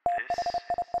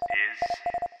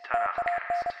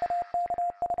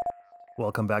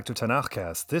Welcome back to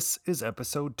Tanakhcast. This is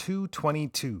episode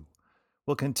 222.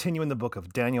 We'll continue in the book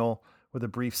of Daniel with a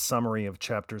brief summary of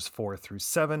chapters 4 through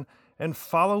 7 and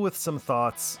follow with some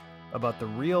thoughts about the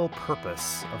real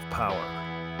purpose of power.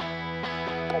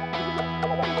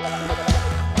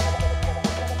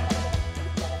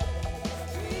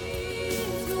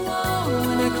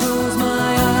 When I close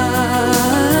my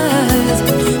eyes,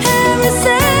 every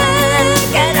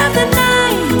second of the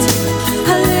night,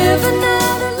 I live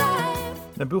another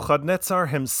life. Nebuchadnezzar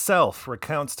himself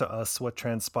recounts to us what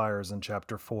transpires in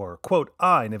chapter 4. Quote,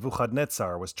 I,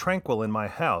 Nebuchadnezzar, was tranquil in my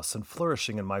house and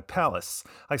flourishing in my palace.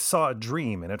 I saw a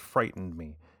dream and it frightened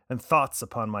me, and thoughts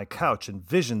upon my couch and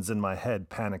visions in my head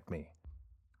panicked me.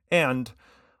 And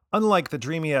unlike the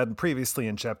dream he had previously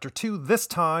in chapter 2, this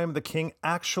time the king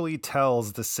actually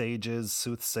tells the sages,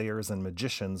 soothsayers, and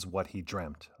magicians what he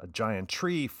dreamt. A giant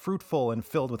tree, fruitful and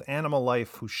filled with animal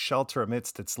life, whose shelter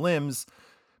amidst its limbs.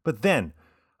 But then,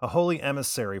 a holy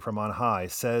emissary from on high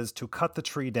says to cut the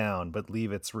tree down but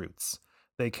leave its roots.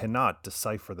 They cannot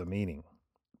decipher the meaning.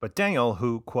 But Daniel,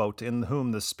 who, quote, in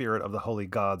whom the spirit of the holy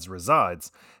gods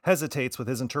resides, hesitates with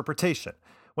his interpretation.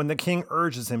 When the king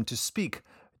urges him to speak,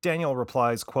 Daniel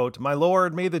replies, quote, My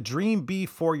lord, may the dream be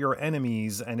for your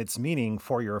enemies and its meaning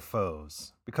for your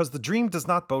foes. Because the dream does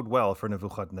not bode well for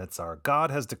Nebuchadnezzar, God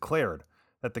has declared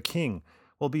that the king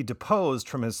will be deposed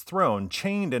from his throne,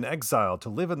 chained and exiled to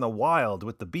live in the wild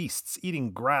with the beasts,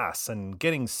 eating grass and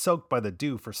getting soaked by the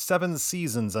dew for 7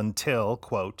 seasons until,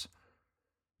 quote,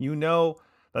 you know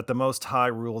that the Most High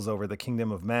rules over the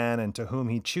kingdom of man, and to whom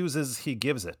he chooses he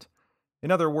gives it.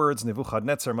 In other words,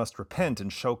 Nebuchadnezzar must repent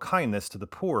and show kindness to the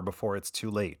poor before it's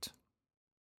too late.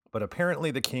 But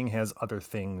apparently the king has other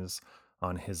things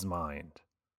on his mind.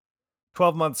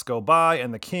 12 months go by,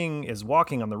 and the king is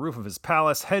walking on the roof of his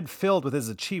palace, head filled with his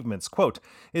achievements. Quote,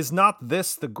 Is not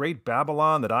this the great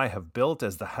Babylon that I have built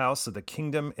as the house of the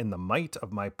kingdom in the might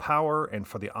of my power and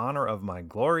for the honor of my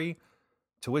glory?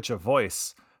 To which a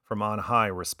voice from on high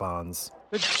responds,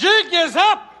 The jig is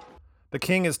up! The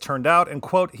king is turned out, and,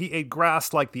 quote, he ate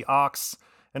grass like the ox,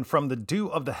 and from the dew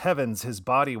of the heavens his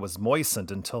body was moistened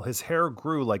until his hair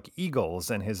grew like eagles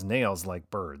and his nails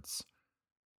like birds.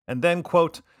 And then,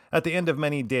 quote, at the end of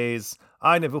many days,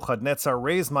 I, Nebuchadnezzar,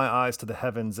 raised my eyes to the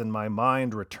heavens, and my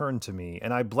mind returned to me,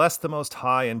 and I blessed the Most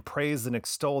High and praised and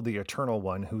extolled the Eternal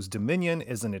One, whose dominion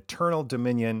is an eternal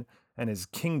dominion, and his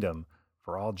kingdom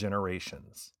for all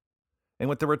generations. And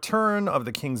with the return of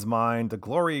the king's mind, the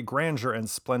glory, grandeur, and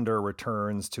splendor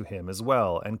returns to him as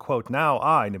well. And, quote, Now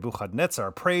I,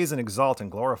 Nebuchadnezzar, praise and exalt and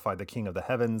glorify the King of the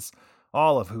heavens,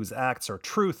 all of whose acts are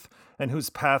truth, and whose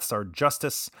paths are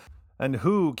justice, and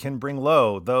who can bring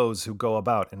low those who go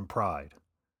about in pride.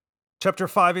 Chapter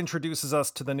 5 introduces us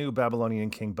to the new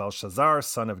Babylonian king Belshazzar,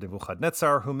 son of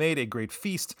Nebuchadnezzar, who made a great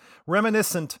feast,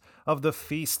 reminiscent of the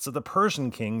feasts of the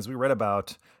Persian kings we read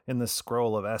about in the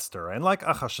Scroll of Esther. And like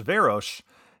Ahasuerus,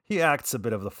 he acts a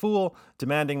bit of the fool,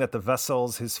 demanding that the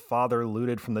vessels his father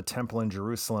looted from the temple in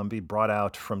Jerusalem be brought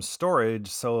out from storage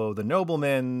so the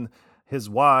noblemen, his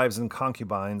wives, and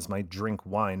concubines might drink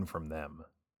wine from them.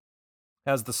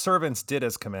 As the servants did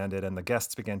as commanded, and the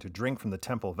guests began to drink from the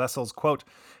temple vessels, quote,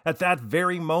 at that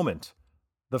very moment,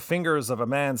 the fingers of a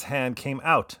man's hand came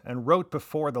out and wrote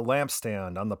before the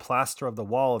lampstand on the plaster of the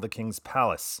wall of the king's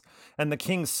palace, and the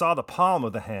king saw the palm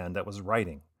of the hand that was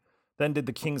writing. Then did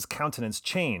the king's countenance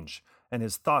change, and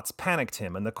his thoughts panicked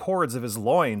him, and the cords of his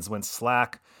loins went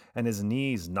slack, and his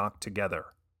knees knocked together.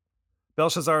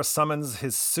 Belshazzar summons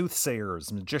his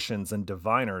soothsayers, magicians, and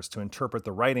diviners to interpret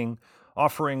the writing,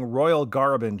 offering royal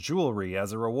garb and jewelry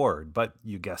as a reward, but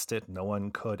you guessed it, no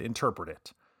one could interpret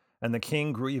it. And the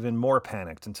king grew even more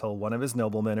panicked until one of his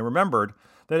noblemen remembered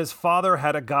that his father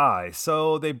had a guy.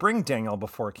 So they bring Daniel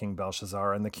before King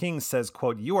Belshazzar, and the king says,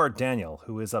 quote, You are Daniel,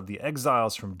 who is of the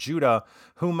exiles from Judah,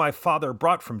 whom my father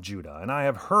brought from Judah, and I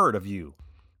have heard of you,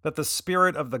 that the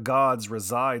spirit of the gods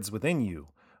resides within you,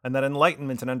 and that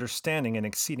enlightenment and understanding and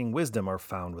exceeding wisdom are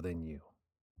found within you.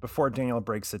 Before Daniel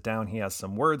breaks it down, he has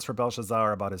some words for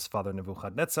Belshazzar about his father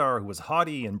Nebuchadnezzar, who was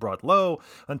haughty and brought low,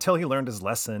 until he learned his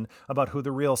lesson about who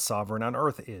the real sovereign on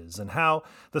earth is, and how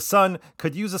the son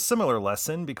could use a similar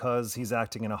lesson because he's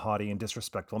acting in a haughty and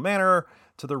disrespectful manner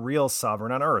to the real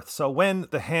sovereign on earth. So when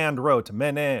the hand wrote,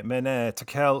 Mene, Mene,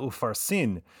 Tekel,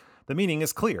 Upharsin, the meaning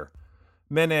is clear.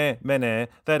 Mene, Mene,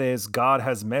 that is, God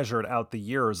has measured out the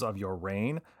years of your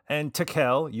reign, and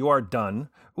Tekel, you are done.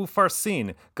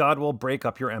 Upharsin, God will break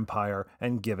up your empire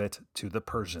and give it to the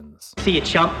Persians. See you,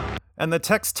 chump. And the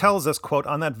text tells us, quote,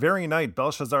 on that very night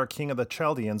Belshazzar, king of the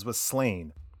Chaldeans, was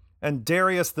slain, and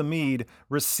Darius the Mede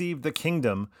received the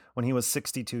kingdom when he was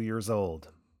 62 years old.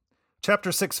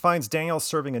 Chapter 6 finds Daniel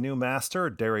serving a new master,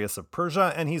 Darius of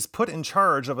Persia, and he's put in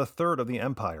charge of a third of the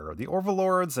empire. The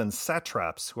overlords and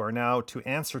satraps who are now to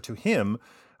answer to him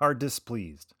are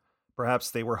displeased. Perhaps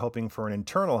they were hoping for an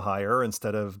internal hire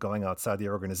instead of going outside the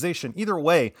organization. Either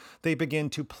way, they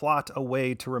begin to plot a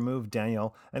way to remove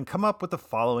Daniel and come up with the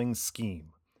following scheme.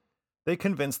 They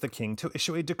convince the king to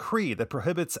issue a decree that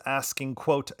prohibits asking,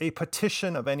 quote, a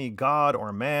petition of any god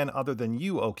or man other than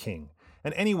you, O king,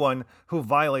 and anyone who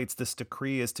violates this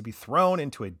decree is to be thrown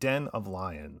into a den of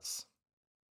lions.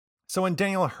 So when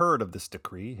Daniel heard of this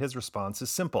decree, his response is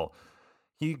simple.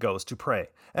 He goes to pray,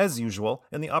 as usual,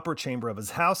 in the upper chamber of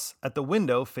his house, at the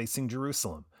window facing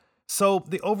Jerusalem. So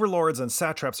the overlords and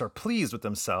satraps are pleased with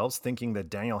themselves, thinking that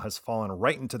Daniel has fallen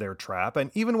right into their trap, and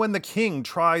even when the king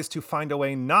tries to find a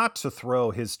way not to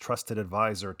throw his trusted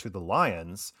advisor to the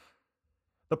lions,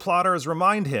 the plotters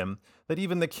remind him that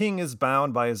even the king is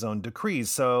bound by his own decrees,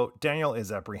 so Daniel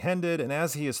is apprehended, and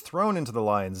as he is thrown into the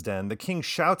lion's den, the king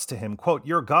shouts to him, quote,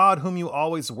 your God whom you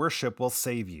always worship will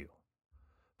save you.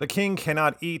 The king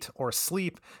cannot eat or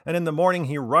sleep, and in the morning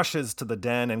he rushes to the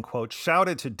den and, quote,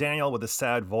 shouted to Daniel with a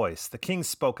sad voice. The king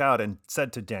spoke out and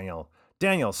said to Daniel,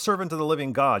 Daniel, servant of the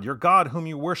living God, your God whom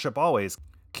you worship always,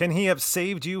 can he have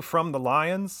saved you from the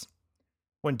lions?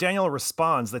 When Daniel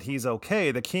responds that he's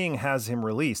okay, the king has him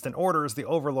released and orders the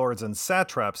overlords and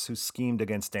satraps who schemed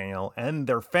against Daniel and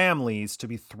their families to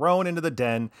be thrown into the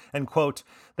den, and, quote,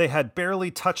 they had barely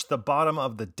touched the bottom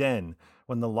of the den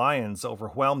when the lions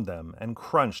overwhelmed them and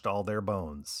crunched all their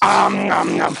bones.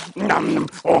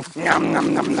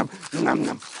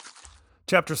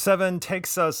 Chapter 7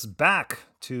 takes us back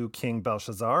to King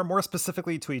Belshazzar, more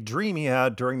specifically to a dream he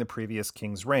had during the previous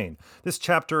king's reign. This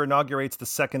chapter inaugurates the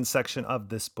second section of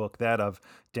this book, that of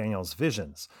Daniel's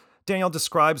visions. Daniel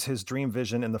describes his dream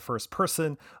vision in the first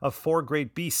person of 4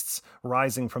 great beasts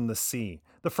rising from the sea.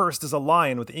 The first is a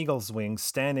lion with eagle's wings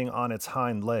standing on its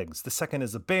hind legs. The second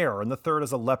is a bear, and the third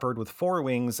is a leopard with 4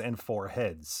 wings and 4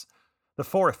 heads. The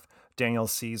fourth, Daniel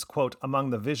sees, quote,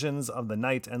 among the visions of the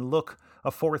night, and look,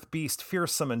 a 4th beast,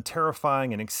 fearsome and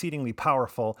terrifying and exceedingly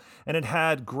powerful, and it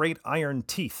had great iron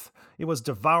teeth. It was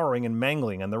devouring and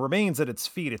mangling, and the remains at its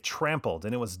feet it trampled,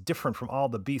 and it was different from all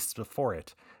the beasts before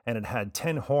it, and it had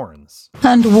 10 horns.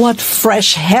 And what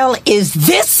fresh hell is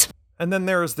this? And then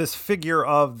there's this figure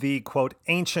of the, quote,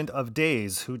 Ancient of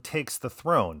Days who takes the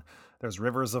throne. There's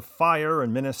rivers of fire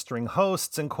and ministering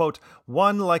hosts, and, quote,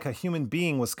 one like a human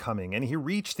being was coming, and he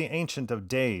reached the Ancient of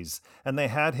Days, and they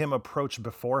had him approach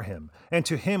before him, and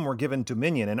to him were given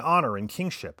dominion and honor and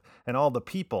kingship, and all the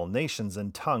people, nations,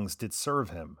 and tongues did serve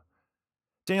him.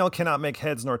 Daniel cannot make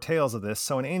heads nor tails of this,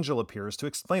 so an angel appears to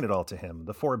explain it all to him.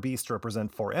 The 4 beasts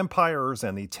represent 4 empires,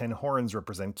 and the 10 horns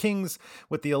represent kings,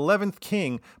 with the 11th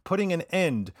king putting an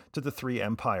end to the 3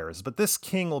 empires. But this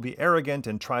king will be arrogant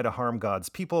and try to harm God's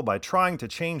people by trying to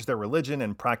change their religion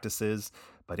and practices,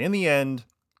 but in the end,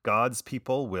 God's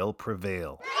people will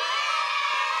prevail.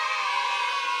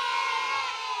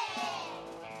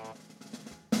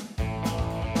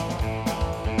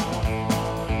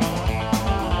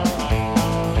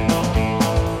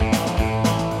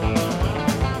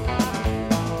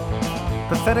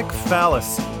 Pathetic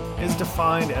fallacy is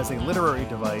defined as a literary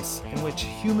device in which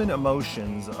human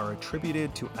emotions are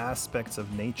attributed to aspects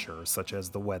of nature, such as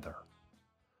the weather.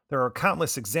 There are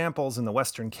countless examples in the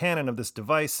Western canon of this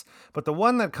device, but the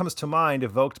one that comes to mind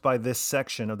evoked by this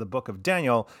section of the Book of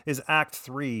Daniel is Act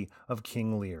 3 of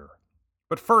King Lear.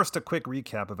 But first, a quick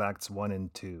recap of Acts 1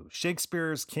 and 2.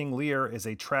 Shakespeare's King Lear is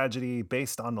a tragedy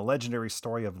based on the legendary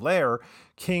story of Lear,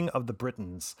 King of the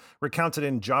Britons, recounted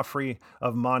in Geoffrey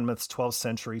of Monmouth's 12th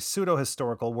century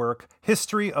pseudo-historical work,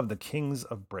 History of the Kings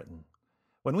of Britain.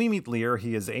 When we meet Lear,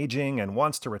 he is aging and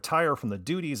wants to retire from the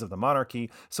duties of the monarchy,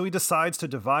 so he decides to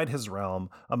divide his realm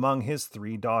among his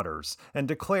 3 daughters, and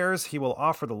declares he will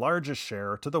offer the largest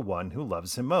share to the one who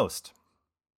loves him most.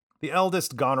 The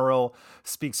eldest, Goneril,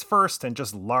 speaks first and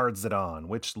just lards it on,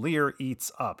 which Lear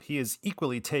eats up. He is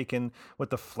equally taken with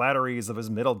the flatteries of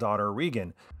his middle daughter,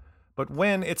 Regan. But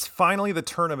when it's finally the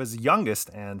turn of his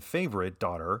youngest and favorite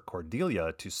daughter,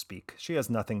 Cordelia, to speak, she has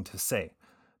nothing to say.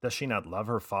 Does she not love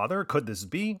her father? Could this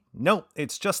be? No,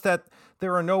 it's just that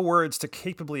there are no words to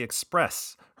capably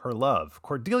express her love.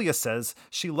 Cordelia says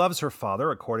she loves her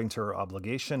father according to her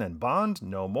obligation and bond,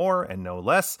 no more and no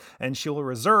less, and she will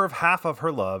reserve half of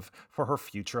her love for her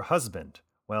future husband.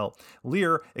 Well,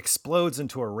 Lear explodes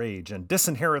into a rage and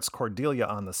disinherits Cordelia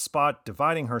on the spot,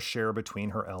 dividing her share between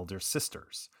her elder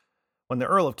sisters. When the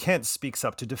Earl of Kent speaks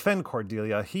up to defend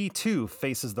Cordelia, he too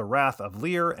faces the wrath of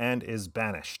Lear and is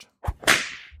banished.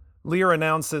 Lear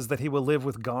announces that he will live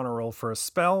with Goneril for a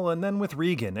spell and then with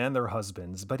Regan and their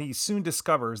husbands, but he soon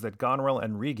discovers that Goneril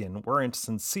and Regan weren't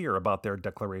sincere about their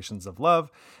declarations of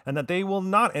love and that they will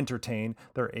not entertain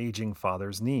their aging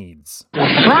father's needs.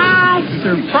 Surprise,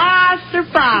 surprise,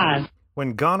 surprise.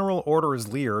 When Goneril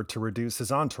orders Lear to reduce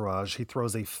his entourage, he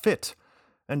throws a fit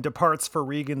and departs for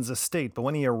Regan's estate, but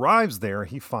when he arrives there,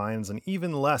 he finds an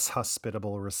even less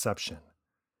hospitable reception.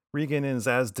 Regan is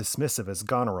as dismissive as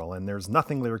Goneril, and there's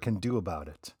nothing Lear can do about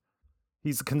it.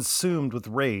 He's consumed with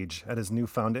rage at his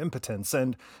newfound impotence,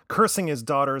 and, cursing his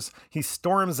daughters, he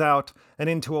storms out and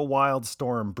into a wild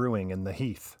storm brewing in the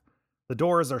heath. The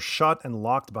doors are shut and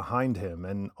locked behind him,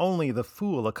 and only the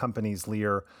fool accompanies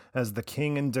Lear as the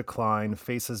king in decline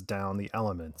faces down the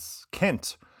elements.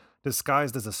 Kent,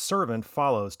 disguised as a servant,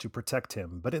 follows to protect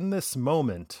him, but in this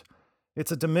moment,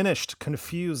 it's a diminished,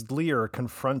 confused Lear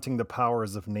confronting the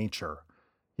powers of nature.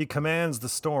 He commands the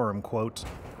storm, quote,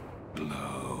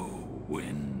 "Blow,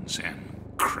 winds,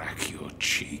 and crack your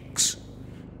cheeks.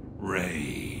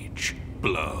 Rage,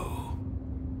 blow.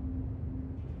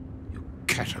 You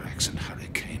cataracts and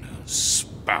hurricanes,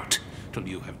 spout till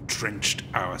you have drenched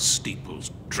our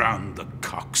steeples, drowned the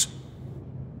cocks.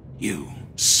 You,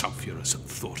 sulphurous of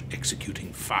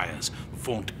thought-executing fires,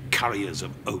 vaunt couriers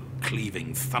of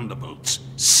oak-cleaving thunderbolts,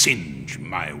 singe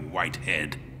my white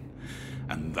head.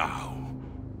 And thou,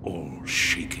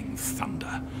 all-shaking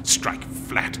thunder, strike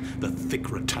flat the thick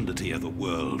rotundity of the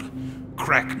world,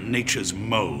 crack nature's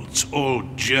moulds, all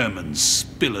Germans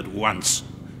spill at once.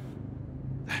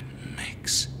 That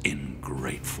makes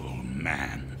ingrateful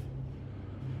man.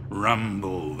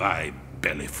 Rumble thy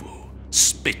bellyful,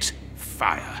 spit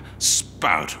fire,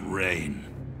 spout rain.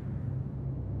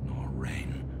 Nor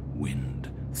rain,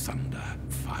 wind, thunder,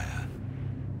 fire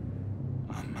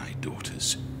are my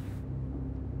daughters.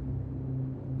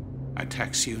 I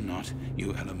tax you not,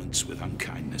 you elements, with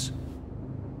unkindness.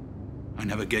 I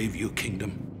never gave you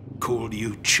kingdom, called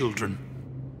you children.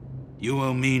 You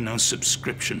owe me no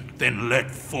subscription, then let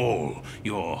fall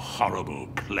your horrible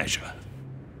pleasure.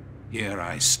 Here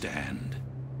I stand,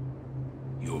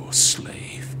 your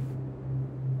slave.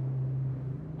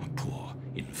 A poor,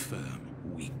 infirm,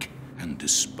 weak, and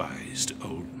despised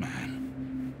old man.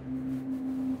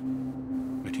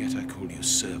 But yet I call you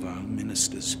servile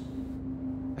ministers,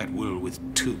 that will with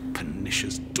two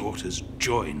pernicious daughters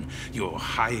join your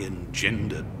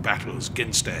high-engendered battles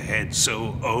against a head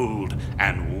so old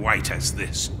and white as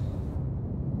this.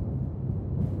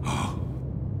 Oh,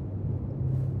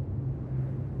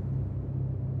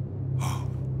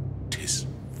 'tis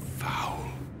foul.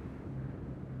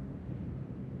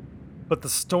 But the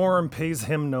storm pays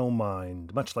him no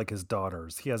mind, much like his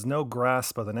daughters. He has no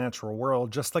grasp of the natural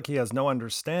world, just like he has no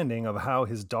understanding of how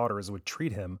his daughters would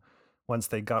treat him once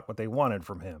they got what they wanted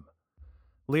from him.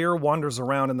 Lear wanders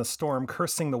around in the storm,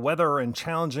 cursing the weather and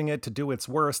challenging it to do its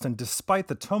worst, and despite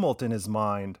the tumult in his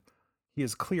mind, he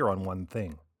is clear on one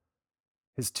thing.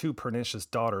 His two pernicious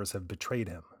daughters have betrayed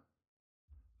him.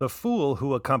 The fool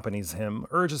who accompanies him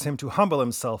urges him to humble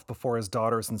himself before his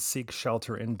daughters and seek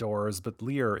shelter indoors, but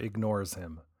Lear ignores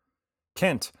him.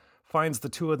 Kent finds the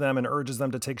two of them and urges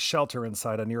them to take shelter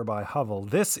inside a nearby hovel.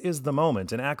 This is the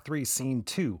moment in Act 3, Scene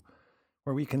 2,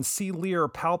 where we can see Lear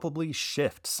palpably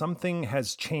shift. Something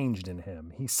has changed in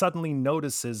him. He suddenly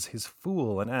notices his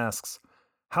fool and asks,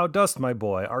 "How dost, my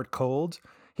boy? Art cold?"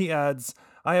 He adds,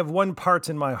 "I have one part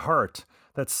in my heart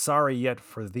that's sorry yet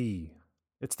for thee."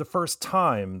 It's the first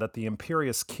time that the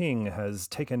imperious king has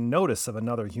taken notice of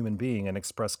another human being and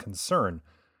expressed concern.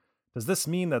 Does this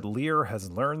mean that Lear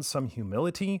has learned some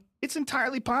humility? It's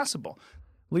entirely possible.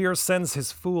 Lear sends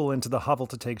his fool into the hovel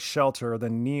to take shelter,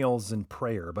 then kneels in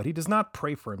prayer, but he does not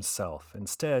pray for himself.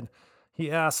 Instead,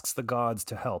 he asks the gods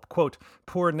to help. Quote,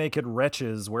 "Poor naked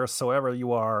wretches, wheresoever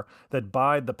you are, that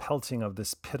bide the pelting of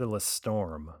this pitiless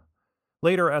storm."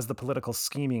 Later, as the political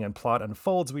scheming and plot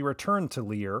unfolds, we return to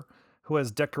Lear, who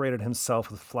has decorated himself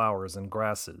with flowers and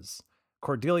grasses.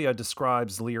 Cordelia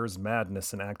describes Lear's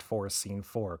madness in Act 4, Scene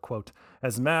 4, quote,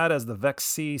 "As mad as the vexed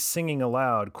sea singing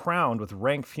aloud, crowned with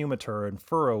rank fumiter and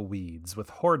furrow weeds,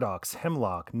 with hordocks,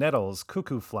 hemlock, nettles,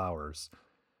 cuckoo flowers,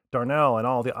 darnel, and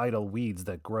all the idle weeds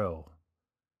that grow."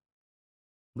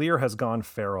 Lear has gone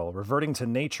feral, reverting to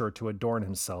nature to adorn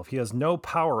himself. He has no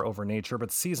power over nature,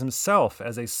 but sees himself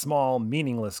as a small,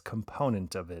 meaningless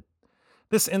component of it.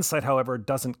 This insight, however,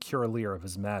 doesn't cure Lear of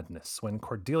his madness. When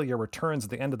Cordelia returns at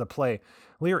the end of the play,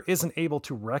 Lear isn't able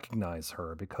to recognize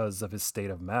her because of his state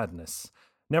of madness.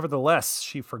 Nevertheless,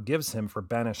 she forgives him for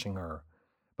banishing her.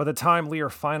 By the time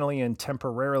Lear finally and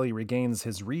temporarily regains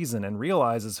his reason and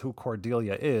realizes who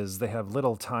Cordelia is, they have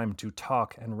little time to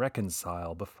talk and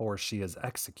reconcile before she is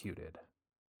executed.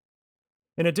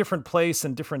 In a different place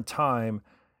and different time,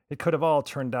 it could have all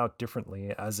turned out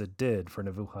differently, as it did for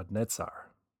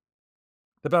Nebuchadnezzar.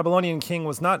 The Babylonian king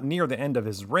was not near the end of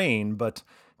his reign, but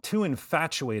too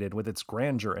infatuated with its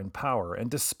grandeur and power, and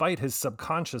despite his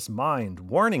subconscious mind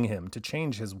warning him to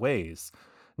change his ways,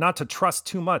 not to trust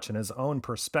too much in his own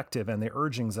perspective and the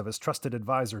urgings of his trusted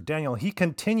advisor Daniel, he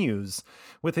continues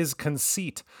with his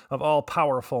conceit of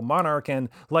all-powerful monarch and,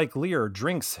 like Lear,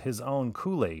 drinks his own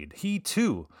Kool-Aid. He,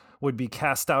 too, would be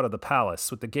cast out of the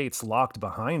palace with the gates locked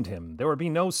behind him. There would be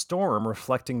no storm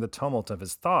reflecting the tumult of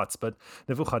his thoughts, but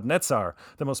Nebuchadnezzar,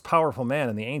 the most powerful man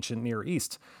in the ancient Near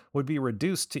East, would be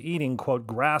reduced to eating, quote,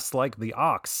 grass like the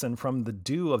ox, and from the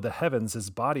dew of the heavens his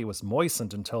body was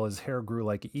moistened until his hair grew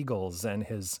like eagles and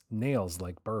his nails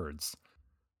like birds.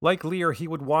 Like Lear, he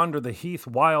would wander the heath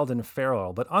wild and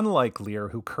feral, but unlike Lear,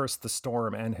 who cursed the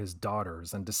storm and his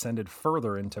daughters and descended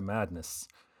further into madness,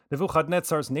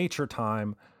 Nebuchadnezzar's nature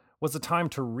time was a time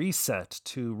to reset,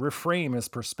 to reframe his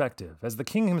perspective. As the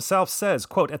king himself says,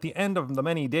 quote, "At the end of the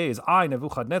many days, I,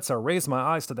 Nebuchadnezzar, raised my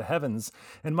eyes to the heavens,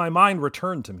 and my mind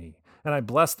returned to me. And I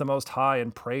blessed the Most High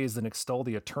and praised and extolled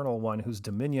the Eternal One, whose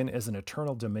dominion is an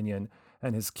eternal dominion,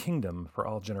 and his kingdom for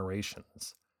all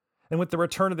generations." And with the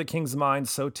return of the king's mind,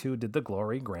 so too did the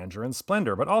glory, grandeur, and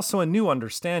splendor, but also a new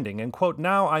understanding. And, quote,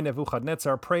 "Now I,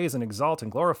 Nebuchadnezzar, praise and exalt and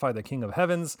glorify the King of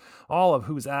heavens, all of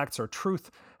whose acts are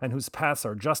truth, and whose paths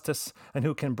are justice, and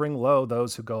who can bring low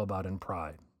those who go about in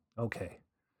pride." Okay.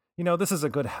 This is a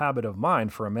good habit of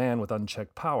mind for a man with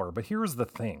unchecked power, but here's the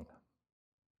thing.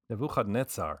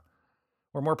 Nebuchadnezzar,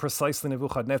 or more precisely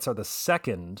Nebuchadnezzar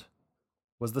II,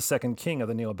 was the second king of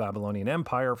the Neo-Babylonian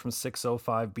Empire from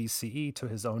 605 BCE to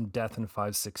his own death in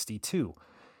 562.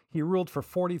 He ruled for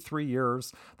 43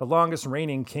 years, the longest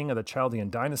reigning king of the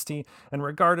Chaldean dynasty, and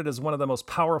regarded as one of the most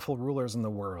powerful rulers in the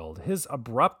world. His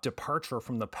abrupt departure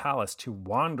from the palace to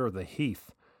wander the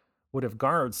heath would have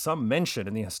garnered some mention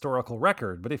in the historical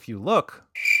record, but if you look,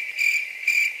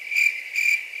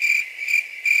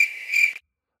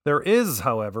 there is,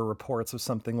 however, reports of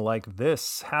something like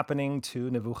this happening to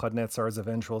Nebuchadnezzar's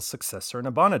eventual successor,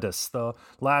 Nabonidus, the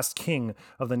last king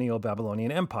of the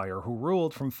Neo-Babylonian Empire, who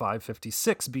ruled from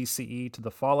 556 BCE to the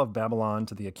fall of Babylon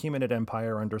to the Achaemenid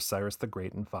Empire under Cyrus the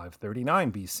Great in 539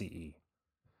 BCE.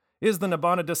 Is the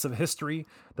Nabonidus of history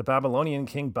the Babylonian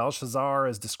king Belshazzar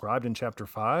as described in chapter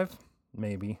 5?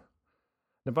 Maybe.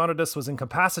 Nabonidus was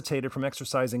incapacitated from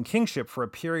exercising kingship for a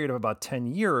period of about 10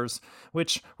 years,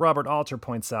 which Robert Alter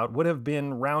points out would have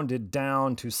been rounded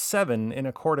down to 7 in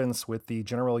accordance with the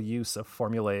general use of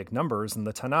formulaic numbers in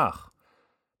the Tanakh.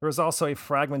 There is also a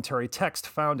fragmentary text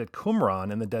found at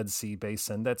Qumran in the Dead Sea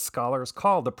Basin that scholars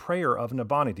call the Prayer of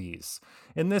Nabonides.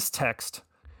 In this text,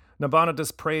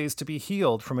 Nabonidus prays to be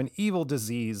healed from an evil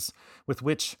disease with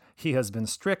which he has been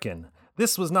stricken.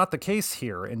 This was not the case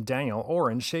here in Daniel or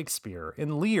in Shakespeare.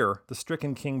 In Lear, the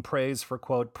stricken king prays for,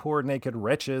 quote, "Poor naked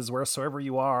wretches, wheresoever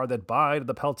you are, that bide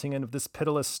the pelting in of this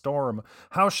pitiless storm.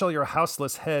 How shall your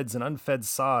houseless heads and unfed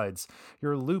sides,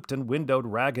 your looped and windowed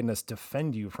raggedness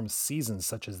defend you from seasons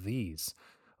such as these?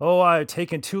 Oh, I have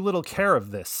taken too little care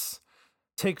of this.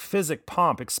 Take physic,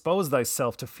 pomp, expose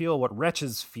thyself to feel what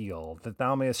wretches feel, that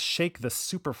thou mayest shake the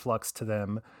superflux to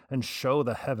them and show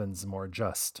the heavens more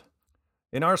just."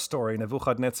 In our story,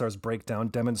 Nebuchadnezzar's breakdown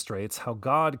demonstrates how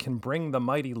God can bring the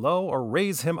mighty low or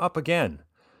raise him up again.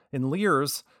 In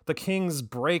Lear's, the king's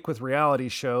break with reality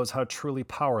shows how truly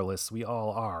powerless we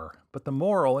all are. But the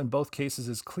moral in both cases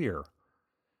is clear.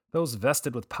 Those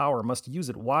vested with power must use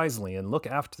it wisely and look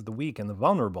after the weak and the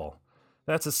vulnerable.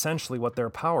 That's essentially what their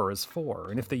power is for.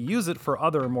 And if they use it for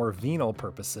other, more venal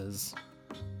purposes,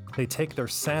 they take their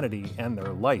sanity and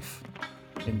their life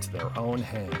into their own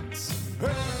hands.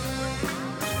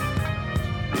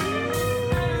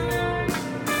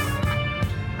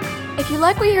 If you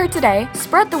like what you heard today,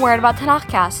 spread the word about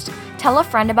TanachCast. Tell a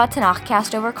friend about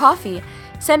TanachCast over coffee.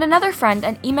 Send another friend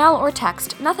an email or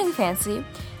text, nothing fancy.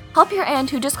 Help your aunt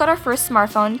who just got her first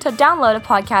smartphone to download a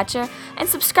podcatcher and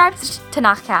subscribe to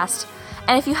TanachCast.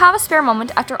 And if you have a spare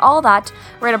moment after all that,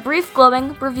 write a brief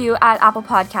glowing review at Apple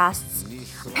Podcasts.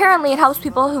 Apparently, it helps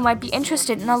people who might be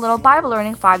interested in a little Bible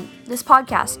learning this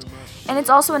podcast, and it's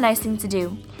also a nice thing to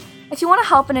do. If you want to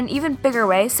help in an even bigger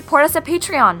way, support us at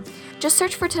Patreon. Just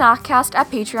search for TanachCast at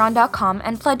patreon.com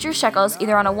and pledge your shekels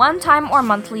either on a one-time or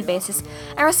monthly basis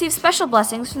and receive special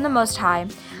blessings from the Most High.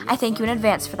 I thank you in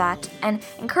advance for that, and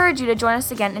encourage you to join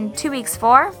us again in 2 weeks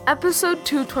for Episode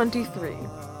 223,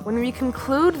 when we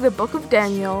conclude the Book of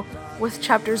Daniel with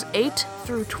chapters 8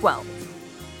 through 12.